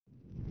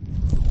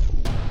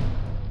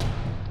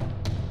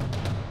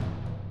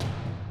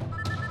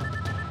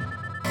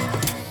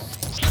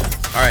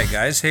All right,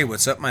 guys. Hey,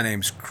 what's up? My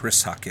name's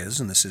Chris Hawkes,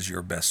 and this is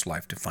Your Best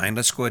Life Defined.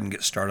 Let's go ahead and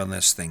get started on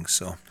this thing.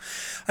 So,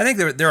 I think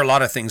there are a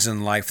lot of things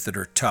in life that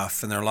are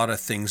tough, and there are a lot of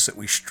things that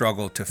we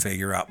struggle to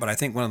figure out. But I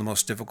think one of the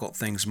most difficult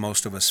things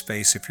most of us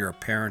face if you're a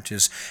parent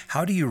is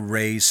how do you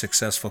raise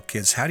successful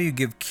kids? How do you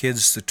give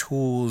kids the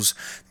tools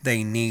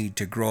they need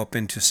to grow up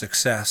into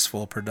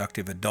successful,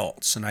 productive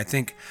adults? And I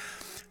think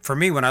for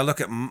me, when I look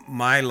at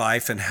my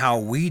life and how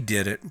we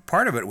did it,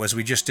 part of it was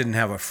we just didn't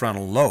have a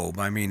frontal lobe.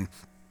 I mean,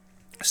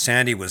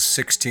 Sandy was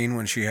 16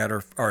 when she had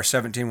her, or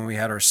 17 when we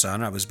had our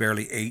son. I was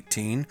barely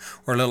 18,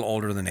 or a little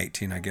older than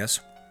 18, I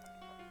guess.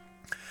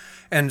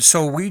 And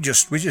so we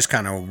just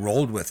kind of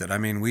rolled with it. I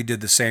mean, we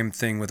did the same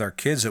thing with our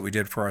kids that we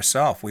did for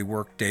ourselves. We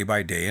worked day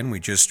by day, and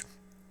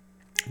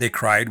they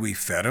cried, we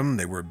fed them.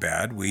 They were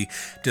bad, we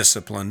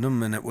disciplined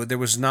them, and there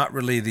was not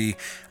really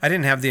I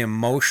didn't have the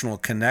emotional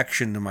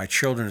connection to my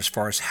children as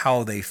far as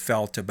how they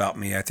felt about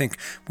me. I think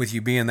with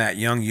you being that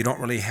young, you don't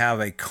really have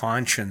a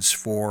conscience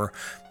for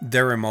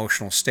their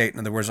emotional state. In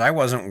other words, I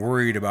wasn't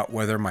worried about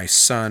whether my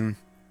son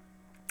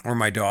or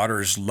my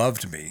daughters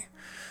loved me.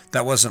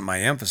 That wasn't my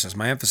emphasis.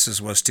 My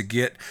emphasis was to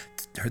get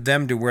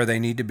them to where they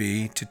need to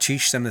be, to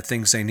teach them the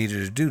things they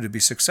needed to do to be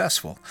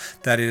successful.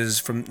 That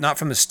is, not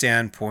from the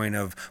standpoint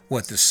of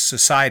what the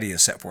society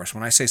has set for us.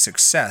 When I say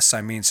success,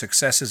 I mean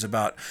success is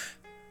about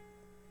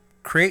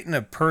creating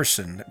a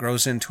person that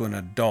grows into an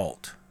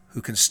adult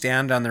who can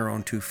stand on their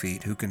own 2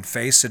 feet, who can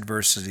face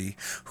adversity,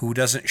 who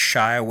doesn't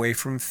shy away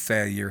from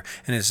failure,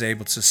 and is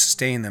able to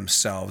sustain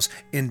themselves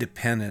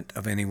independent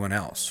of anyone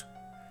else.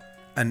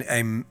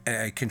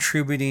 A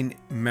contributing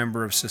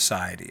member of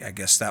society. I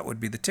guess that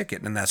would be the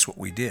ticket, and that's what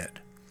we did.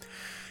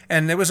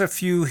 And there was a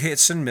few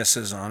hits and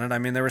misses on it. I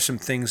mean, there were some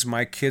things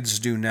my kids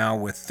do now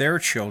with their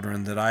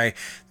children or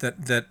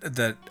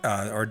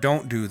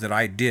don't do that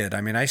I did. I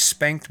mean, I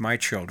spanked my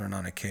children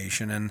on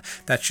occasion, and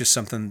that's just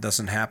something that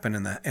doesn't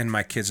happen in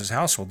my kids'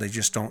 household. They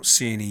just don't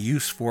see any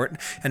use for it.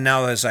 And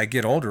now as I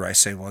get older, I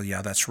say, well,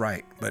 yeah, that's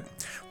right. But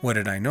what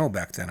did I know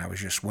back then? I was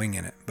just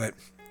winging it.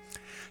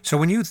 So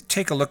when you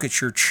take a look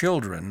at your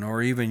children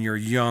or even your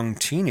young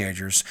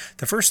teenagers,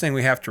 the first thing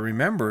we have to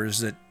remember is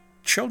that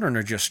children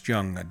are just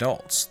young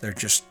adults.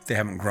 They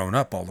haven't grown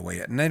up all the way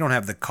yet, and they don't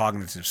have the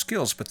cognitive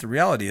skills. But the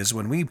reality is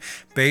when we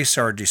base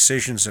our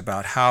decisions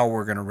about how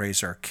we're going to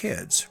raise our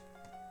kids,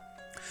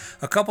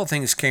 a couple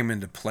things came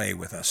into play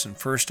with us. And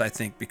first, I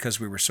think because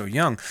we were so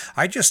young,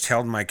 I just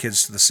held my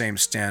kids to the same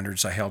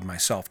standards I held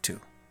myself to.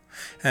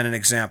 And an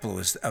example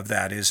of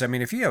that is, I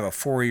mean, if you have a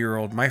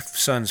 4-year-old, my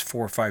son's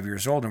 4 or 5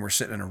 years old, and we're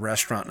sitting in a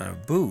restaurant in a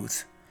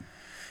booth,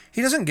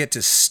 he doesn't get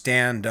to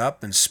stand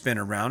up and spin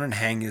around and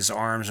hang his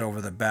arms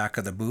over the back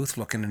of the booth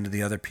looking into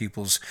the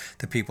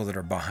people that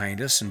are behind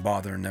us and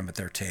bothering them at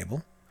their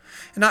table.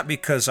 And not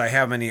because I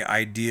have any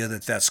idea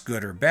that that's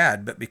good or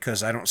bad, but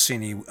because I don't see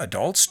any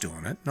adults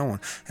doing it. No one,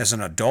 as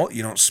an adult,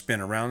 you don't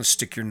spin around and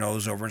stick your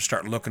nose over and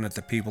start looking at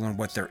the people and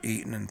what they're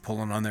eating and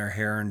pulling on their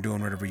hair and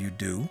doing whatever you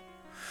do.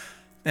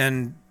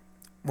 And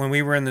when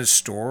we were in the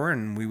store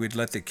and we would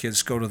let the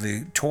kids go to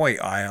the toy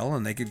aisle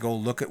and they could go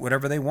look at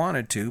whatever they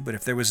wanted to, but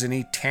if there was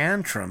any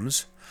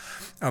tantrums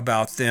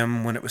about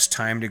them when it was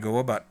time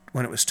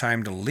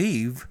to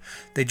leave,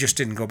 they just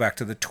didn't go back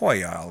to the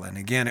toy aisle. And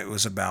again, it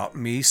was about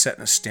me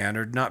setting a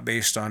standard, not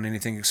based on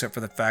anything except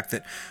for the fact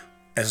that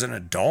as an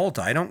adult,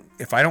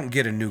 if I don't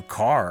get a new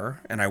car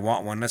and I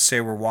want one, let's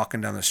say we're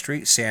walking down the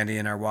street, Sandy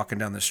and I are walking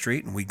down the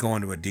street and we go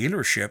into a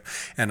dealership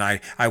and I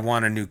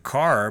want a new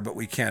car, but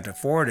we can't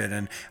afford it.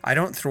 And I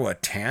don't throw a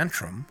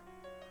tantrum.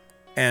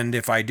 And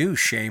if I do,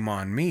 shame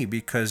on me,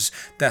 because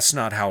that's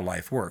not how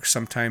life works.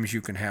 Sometimes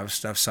you can have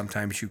stuff,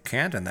 sometimes you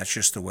can't, and that's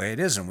just the way it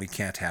is, and we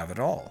can't have it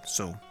all.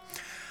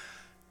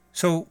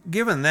 So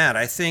given that,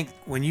 I think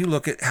when you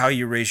look at how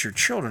you raise your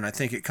children, I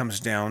think it comes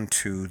down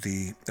to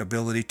the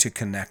ability to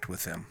connect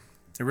with them.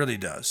 It really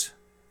does.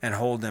 And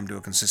hold them to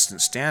a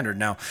consistent standard.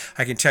 Now,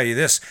 I can tell you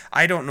this.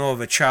 I don't know of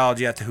a child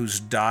yet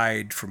who's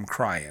died from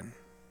crying.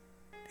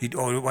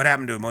 What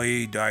happened to him? Oh,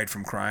 he died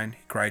from crying.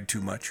 He cried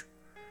too much.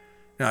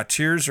 Now,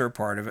 tears are a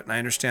part of it, and I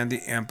understand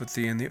the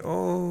empathy and the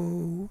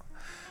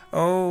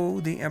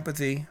the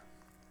empathy.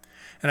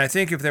 And I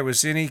think if there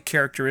was any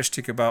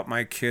characteristic about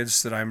my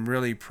kids that I'm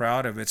really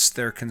proud of, it's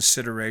their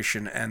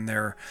consideration and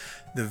the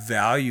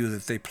value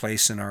that they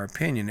place in our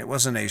opinion. It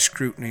wasn't a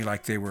scrutiny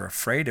like they were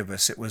afraid of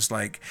us. It was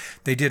like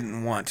they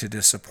didn't want to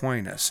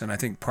disappoint us. And I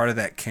think part of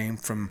that came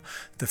from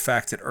the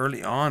fact that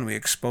early on we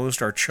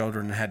exposed our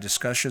children and had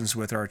discussions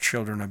with our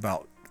children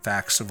about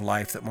facts of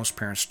life that most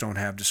parents don't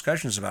have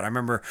discussions about. I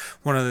remember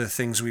one of the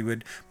things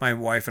my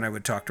wife and I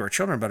would talk to our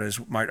children about is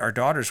our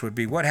daughters would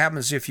be, what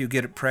happens if you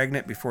get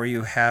pregnant before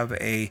you have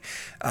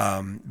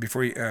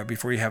before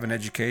you have an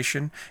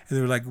education? And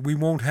they were like, we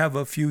won't have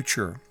a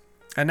future.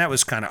 And that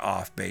was kind of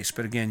off base.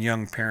 But again,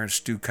 young parents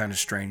do kind of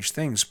strange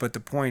things. But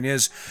the point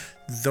is,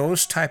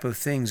 those type of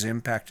things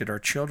impacted our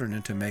children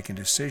into making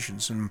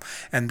decisions.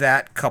 And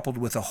that coupled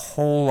with a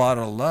whole lot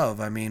of love.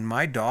 I mean,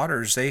 my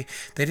daughters, they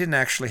didn't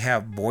actually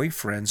have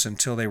boyfriends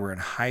until they were in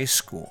high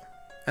school.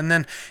 And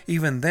then,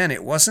 even then,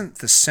 it wasn't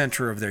the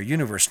center of their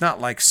universe. Not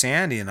like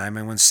Sandy and I. I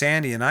mean, when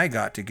Sandy and I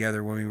got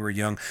together when we were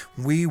young,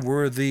 we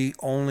were the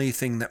only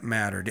thing that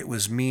mattered. It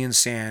was me and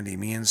Sandy,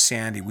 me and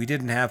Sandy. We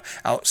didn't have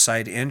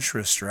outside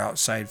interests or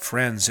outside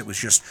friends. It was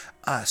just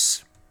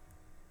us.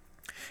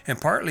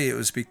 And partly it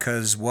was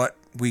because what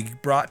we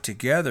brought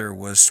together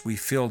was we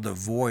filled a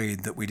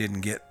void that we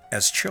didn't get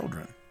as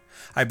children.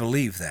 I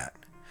believe that.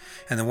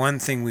 And the one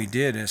thing we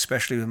did,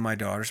 especially with my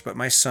daughters, but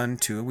my son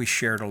too, we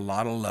shared a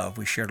lot of love.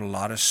 We shared a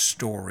lot of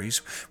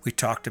stories. We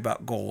talked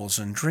about goals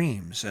and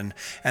dreams, and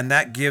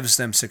that gives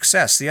them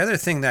success. The other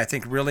thing that I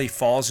think really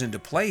falls into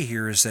play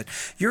here is that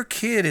your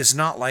kid is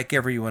not like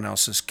everyone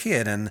else's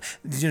kid. And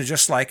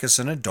just like as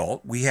an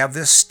adult, we have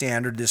this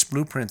standard, this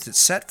blueprint that's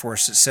set for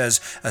us that says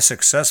a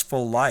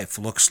successful life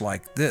looks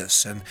like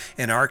this. And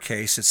in our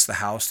case, it's the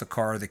house, the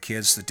car, the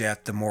kids, the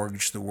debt, the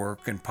mortgage, the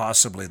work, and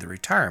possibly the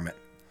retirement.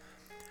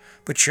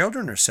 But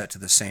children are set to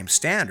the same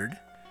standard.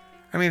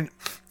 I mean,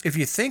 if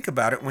you think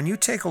about it, when you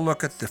take a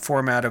look at the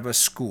format of a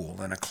school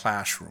and a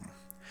classroom,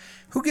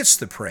 who gets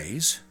the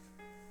praise?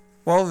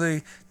 Well,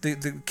 the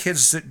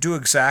kids that do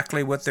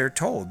exactly what they're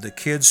told. The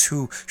kids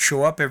who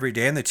show up every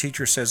day and the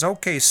teacher says,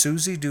 okay,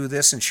 Susie, do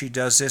this, and she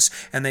does this,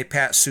 and they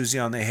pat Susie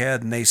on the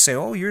head and they say,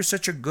 oh, you're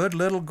such a good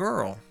little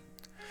girl.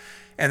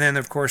 And then,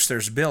 of course,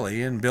 there's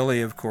Billy, and Billy,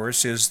 of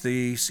course, he's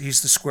the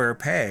square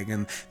peg,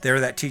 and there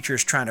that teacher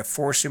is trying to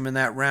force him in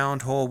that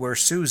round hole where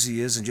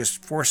Susie is and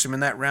just force him in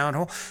that round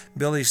hole.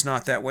 Billy's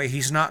not that way.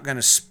 He's not going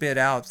to spit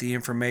out the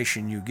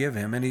information you give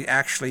him, and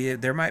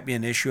there might be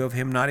an issue of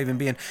him not even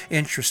being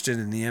interested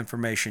in the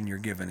information you're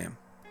giving him.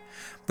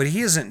 But he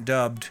isn't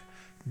dubbed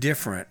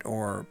different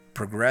or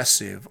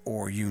progressive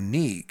or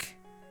unique.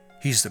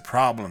 He's the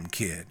problem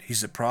kid.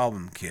 He's the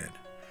problem kid.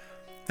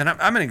 And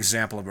I'm an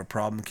example of a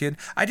problem kid.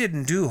 I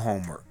didn't do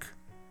homework.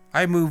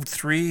 I moved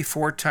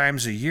 3-4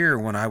 times a year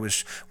when I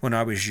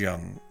was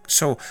young.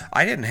 So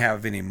I didn't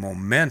have any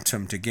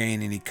momentum to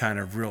gain any kind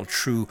of real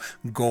true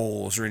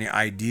goals or any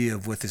idea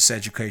of what this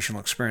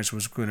educational experience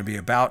was going to be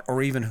about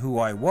or even who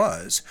I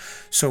was.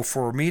 So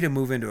for me to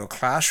move into a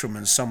classroom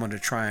and someone to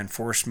try and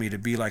force me to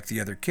be like the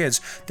other kids,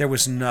 there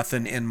was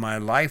nothing in my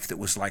life that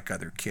was like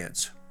other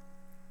kids.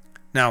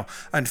 Now,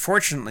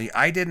 unfortunately,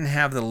 I didn't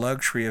have the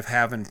luxury of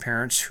having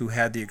parents who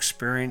had the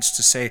experience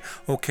to say,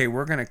 okay,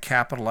 we're going to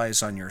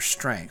capitalize on your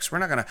strengths. We're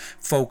not going to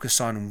focus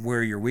on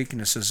where your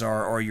weaknesses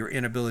are or your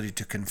inability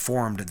to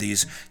conform to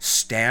these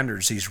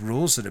standards, these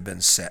rules that have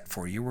been set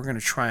for you. We're going to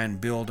try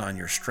and build on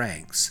your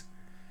strengths.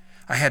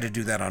 I had to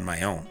do that on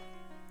my own.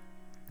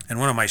 And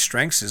one of my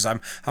strengths is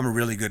I'm a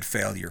really good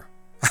failure.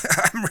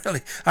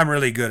 I'm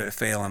really good at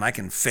failing. I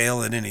can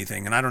fail at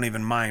anything, and I don't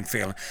even mind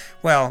failing.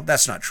 Well,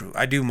 that's not true.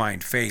 I do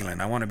mind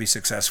failing. I want to be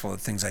successful at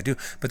things I do,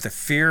 but the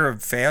fear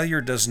of failure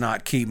does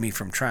not keep me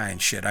from trying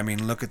shit. I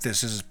mean, look at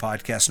this. This is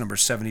podcast number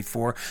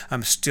 74.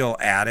 I'm still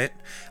at it.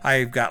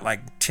 I've got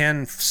like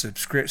 10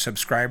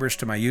 subscribers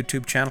to my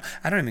YouTube channel.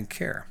 I don't even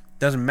care.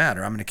 Doesn't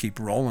matter. I'm going to keep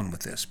rolling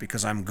with this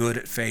because I'm good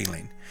at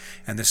failing.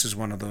 And this is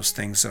one of those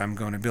things that I'm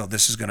going to build.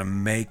 This is going to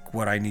make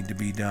what I need to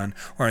be done,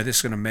 or this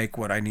is going to make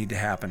what I need to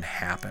happen,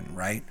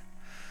 right?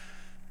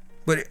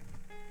 But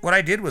what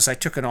I did was I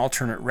took an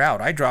alternate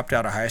route. I dropped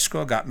out of high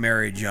school, got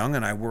married young,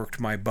 and I worked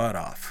my butt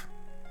off.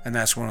 And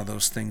that's one of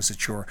those things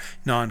that your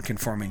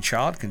non-conforming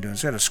child can do.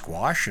 Instead of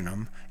squashing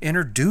them,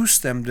 introduce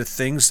them to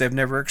things they've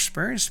never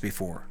experienced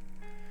before.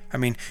 I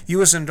mean,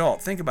 you as an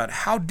adult, think about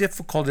how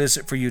difficult is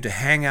it for you to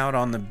hang out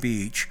on the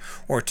beach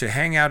or to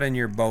hang out in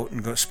your boat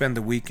and go spend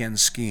the weekend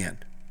skiing.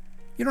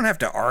 You don't have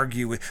to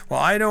argue with, well,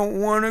 I don't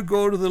want to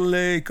go to the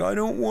lake. I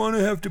don't want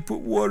to have to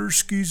put water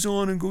skis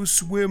on and go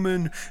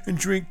swimming and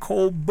drink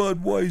cold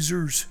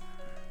Budweisers.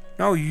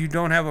 No, you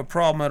don't have a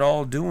problem at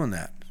all doing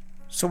that.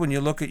 So when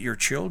you look at your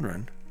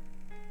children,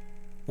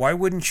 why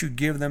wouldn't you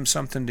give them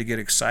something to get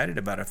excited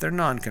about? If they're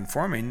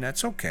non-conforming,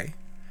 that's okay.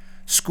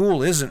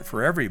 School isn't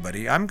for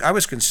everybody. I'm a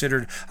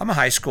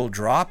high school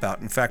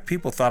dropout. In fact,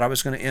 people thought I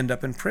was going to end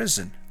up in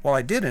prison. Well,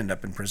 I did end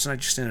up in prison. I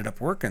just ended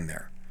up working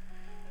there.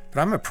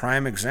 But I'm a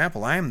prime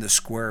example. I am the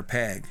square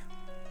peg.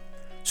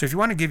 So if you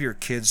want to give your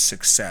kids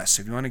success,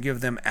 if you want to give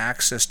them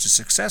access to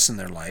success in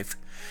their life,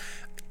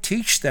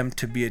 teach them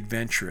to be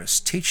adventurous.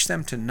 Teach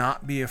them to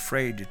not be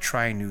afraid to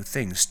try new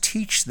things.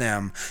 Teach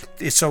them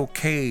it's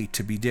okay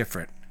to be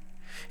different.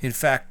 In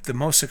fact, the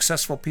most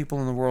successful people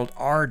in the world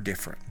are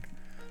different.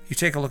 You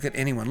take a look at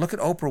anyone. Look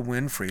at Oprah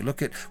Winfrey.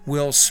 Look at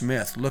Will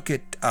Smith. Look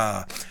at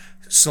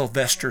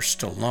Sylvester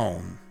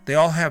Stallone. They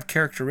all have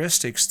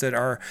characteristics that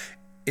are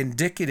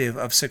indicative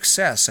of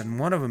success, and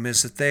one of them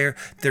is that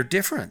they're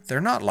different. They're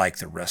not like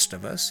the rest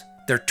of us.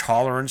 Their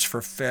tolerance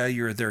for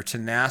failure, their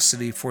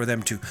tenacity for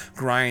them to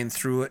grind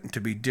through it and to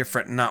be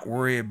different and not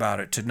worry about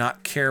it, to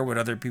not care what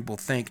other people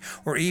think,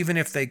 or even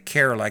if they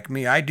care like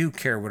me, I do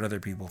care what other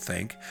people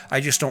think.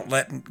 I just don't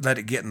let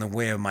it get in the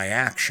way of my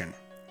action.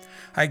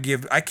 I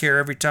care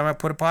every time I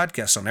put a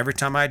podcast on. Every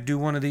time I do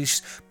one of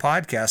these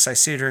podcasts, I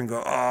sit here and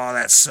go, oh,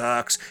 that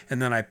sucks.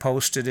 And then I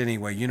post it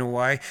anyway. You know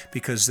why?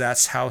 Because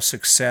that's how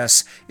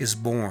success is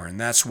born.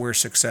 That's where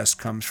success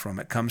comes from.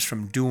 It comes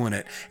from doing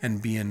it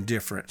and being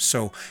different.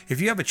 So if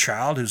you have a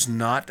child who's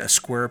not a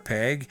square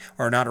peg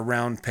or not a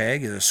round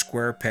peg, is a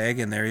square peg,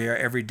 and there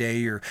every day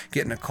you're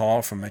getting a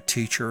call from a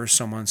teacher or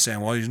someone saying,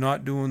 well, he's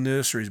not doing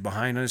this or he's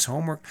behind on his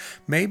homework,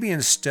 maybe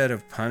instead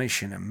of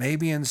punishing him,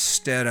 maybe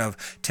instead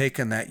of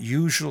taking that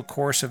usual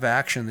course of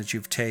action that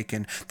you've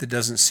taken that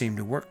doesn't seem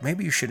to work,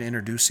 maybe you should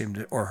introduce him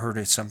to or her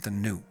to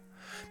something new.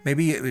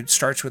 Maybe it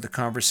starts with a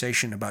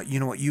conversation about, you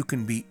know what, you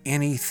can be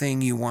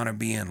anything you want to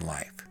be in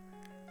life.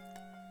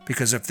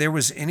 Because if there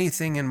was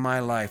anything in my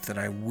life that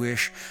I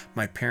wish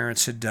my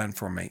parents had done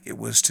for me, it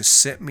was to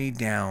sit me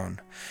down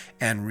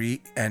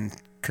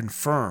and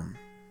confirm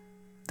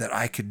that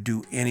I could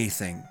do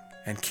anything,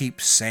 and keep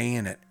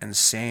saying it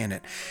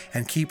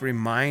and keep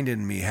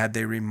reminding me, had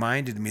they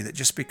reminded me that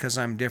just because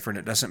I'm different,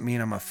 it doesn't mean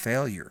I'm a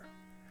failure.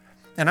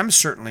 And I'm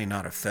certainly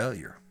not a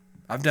failure.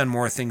 I've done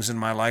more things in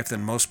my life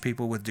than most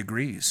people with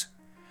degrees.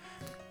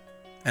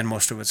 And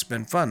most of it's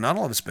been fun. Not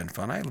all of it's been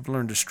fun. I've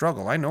learned to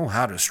struggle. I know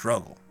how to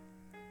struggle.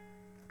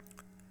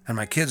 And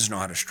my kids know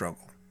how to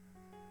struggle.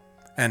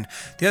 And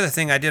the other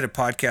thing, I did a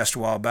podcast a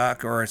while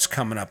back, or it's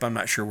coming up, I'm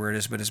not sure where it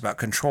is, but it's about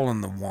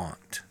controlling the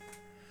want.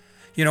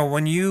 You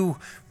know,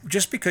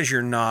 just because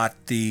you're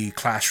not the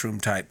classroom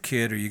type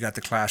kid or you got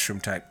the classroom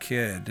type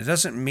kid, it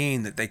doesn't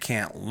mean that they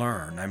can't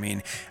learn. I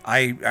mean,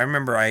 I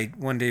remember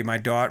one day my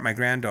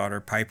granddaughter,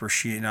 Piper,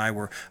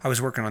 I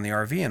was working on the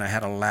RV and I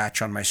had a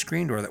latch on my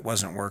screen door that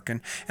wasn't working.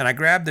 And I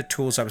grabbed the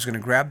tools. I was going to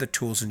grab the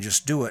tools and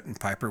just do it. And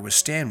Piper was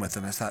staying with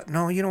it. And I thought,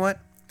 no, you know what?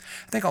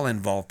 I think I'll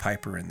involve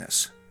Piper in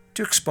this,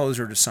 to expose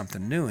her to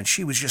something new. And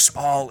she was just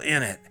all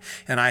in it.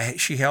 And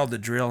she held the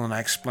drill and I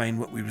explained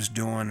what we was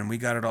doing and we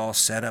got it all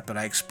set up and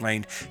I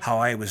explained how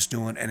I was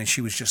doing, and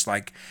she was just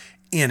like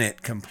in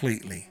it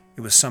completely.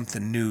 It was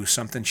something new,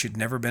 something she'd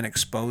never been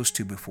exposed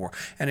to before,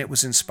 and it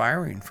was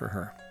inspiring for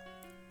her.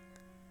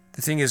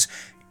 The thing is,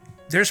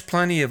 there's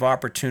plenty of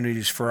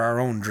opportunities for our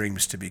own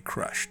dreams to be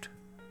crushed.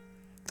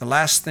 The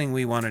last thing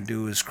we want to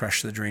do is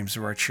crush the dreams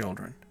of our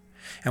children.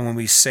 And when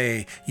we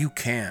say, you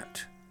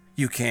can't,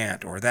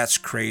 or that's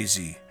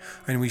crazy,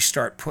 and we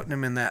start putting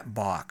them in that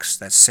box,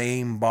 that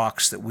same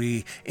box that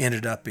we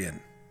ended up in,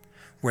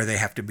 where they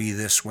have to be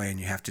this way and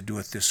you have to do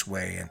it this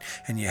way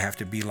and you have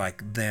to be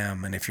like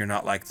them, and if you're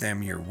not like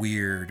them, you're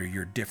weird or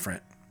you're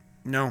different.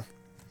 No,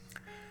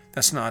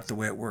 that's not the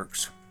way it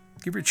works.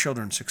 Give your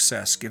children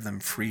success. Give them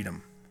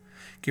freedom.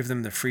 Give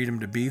them the freedom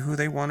to be who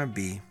they want to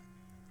be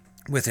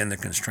within the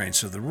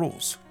constraints of the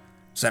rules.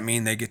 Does that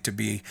mean they get to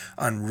be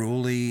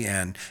unruly,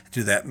 and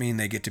do that mean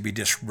they get to be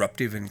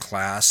disruptive in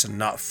class and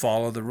not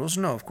follow the rules?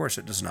 No, of course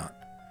it does not.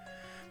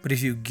 But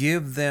if you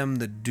give them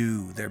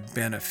their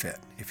benefit,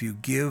 if you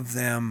give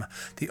them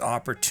the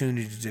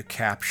opportunity to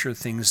capture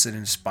things that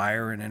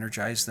inspire and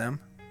energize them,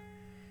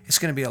 it's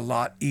going to be a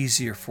lot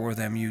easier for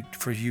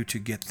you to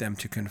get them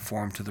to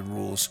conform to the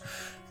rules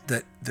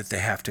that they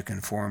have to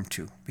conform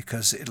to,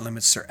 because it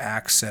limits their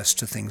access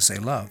to things they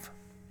love.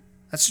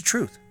 That's the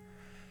truth.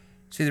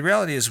 See, the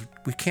reality is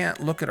we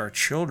can't look at our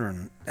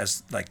children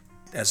as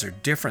they're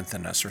different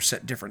than us or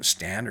set different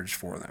standards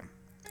for them.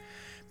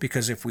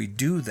 Because if we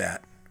do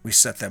that, we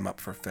set them up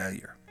for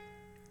failure.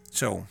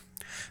 So,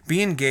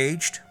 be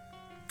engaged,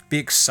 be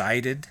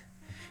excited,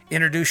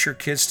 introduce your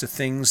kids to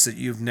things that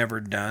you've never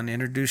done,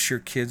 introduce your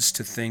kids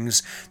to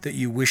things that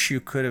you wish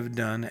you could have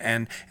done,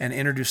 and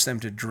introduce them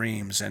to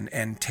dreams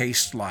and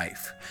taste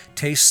life.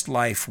 Taste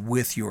life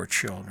with your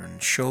children.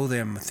 Show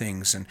them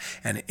things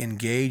and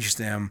engage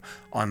them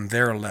on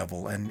their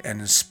level and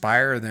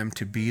inspire them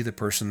to be the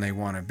person they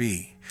want to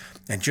be.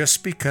 And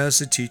just because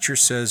the teacher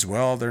says,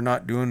 well, they're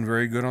not doing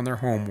very good on their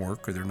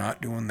homework or they're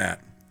not doing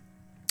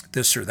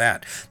this or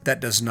that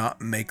does not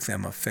make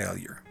them a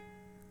failure.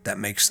 That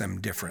makes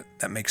them different.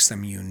 That makes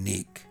them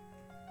unique.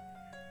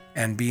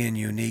 And being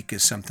unique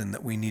is something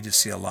that we need to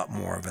see a lot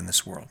more of in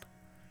this world.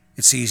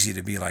 It's easy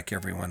to be like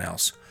everyone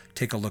else.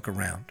 Take a look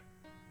around.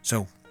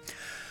 So,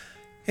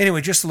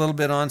 anyway, just a little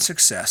bit on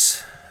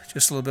success.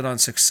 Just a little bit on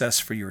success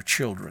for your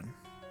children.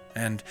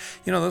 And,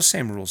 those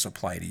same rules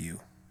apply to you.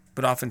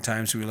 But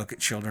oftentimes we look at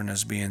children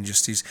as being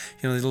just these,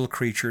 little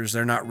creatures.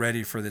 They're not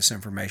ready for this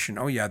information.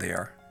 Oh, yeah, they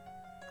are.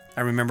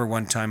 I remember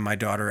one time my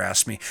daughter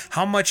asked me,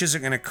 how much is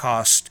it going to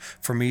cost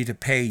for me to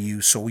pay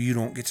you so you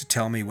don't get to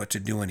tell me what to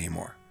do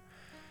anymore?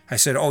 I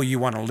said, oh, you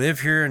want to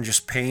live here and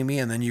just pay me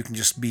and then you can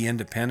just be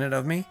independent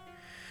of me?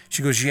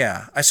 She goes,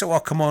 yeah. I said,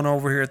 well, come on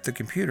over here at the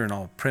computer and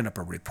I'll print up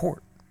a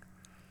report.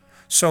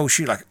 So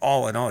she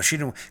she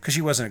didn't, because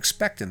she wasn't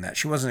expecting that.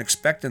 She wasn't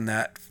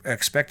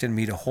expecting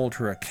me to hold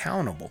her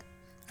accountable.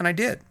 And I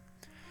did.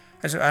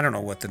 I said, I don't know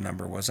what the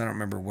number was. I don't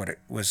remember what it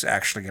was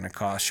actually going to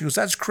cost. She goes,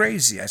 that's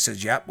crazy. I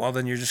said, yeah, well,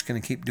 then you're just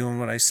going to keep doing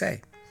what I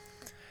say.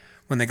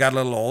 When they got a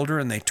little older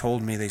and they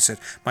told me, they said,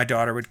 my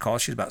daughter would call.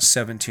 She's about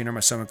 17, or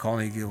my son would call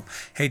and he'd go,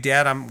 hey,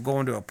 Dad, I'm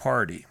going to a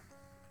party.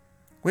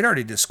 We'd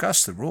already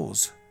discussed the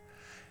rules.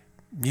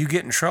 you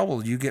get in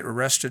trouble, you get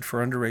arrested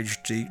for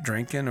underage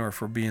drinking or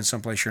for being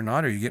someplace you're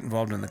not, or you get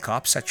involved in the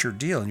cops, that's your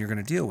deal and you're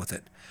going to deal with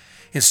it.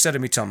 Instead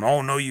of me telling them,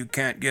 oh, no, you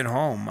can't get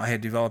home, I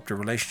had developed a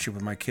relationship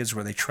with my kids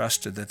where they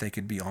trusted that they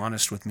could be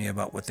honest with me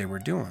about what they were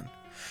doing.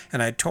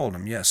 And I told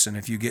them, yes, and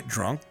if you get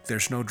drunk,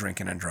 there's no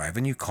drinking and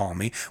driving. You call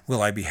me.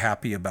 Will I be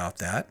happy about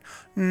that?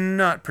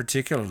 Not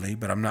particularly,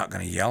 but I'm not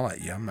going to yell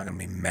at you. I'm not going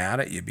to be mad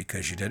at you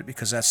because you did it,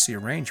 because that's the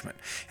arrangement.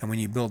 And when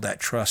you build that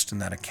trust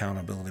and that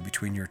accountability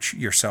between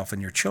yourself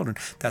and your children,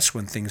 that's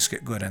when things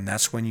get good, and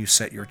that's when you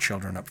set your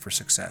children up for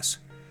success.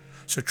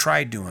 So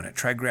try doing it.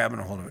 Try grabbing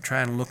a hold of it.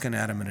 Try and looking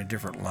at them in a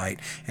different light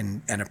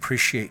and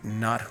appreciate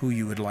not who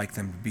you would like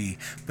them to be,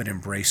 but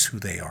embrace who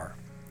they are.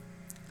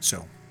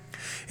 So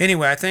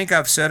anyway, I think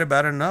I've said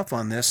about enough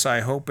on this.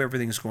 I hope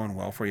everything's going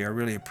well for you. I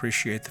really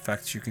appreciate the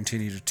fact that you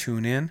continue to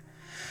tune in.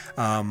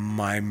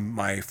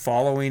 My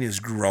following is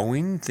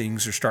growing.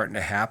 Things are starting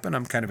to happen.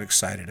 I'm kind of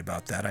excited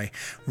about that.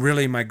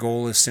 My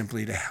goal is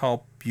simply to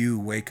help you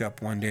wake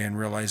up one day and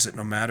realize that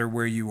no matter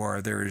where you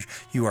are,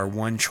 you are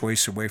one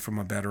choice away from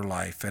a better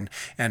life, and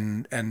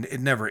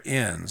it never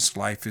ends.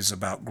 Life is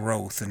about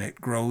growth, and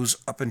it grows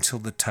up until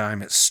the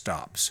time it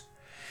stops.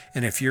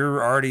 And if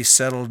you're already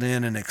settled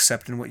in and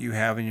accepting what you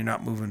have and you're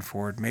not moving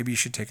forward, maybe you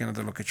should take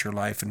another look at your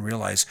life and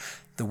realize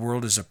the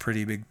world is a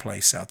pretty big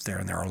place out there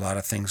and there are a lot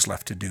of things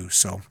left to do.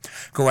 So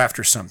go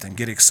after something,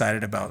 get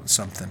excited about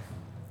something.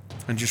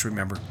 And just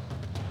remember,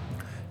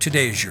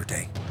 today is your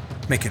day.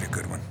 Make it a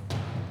good one.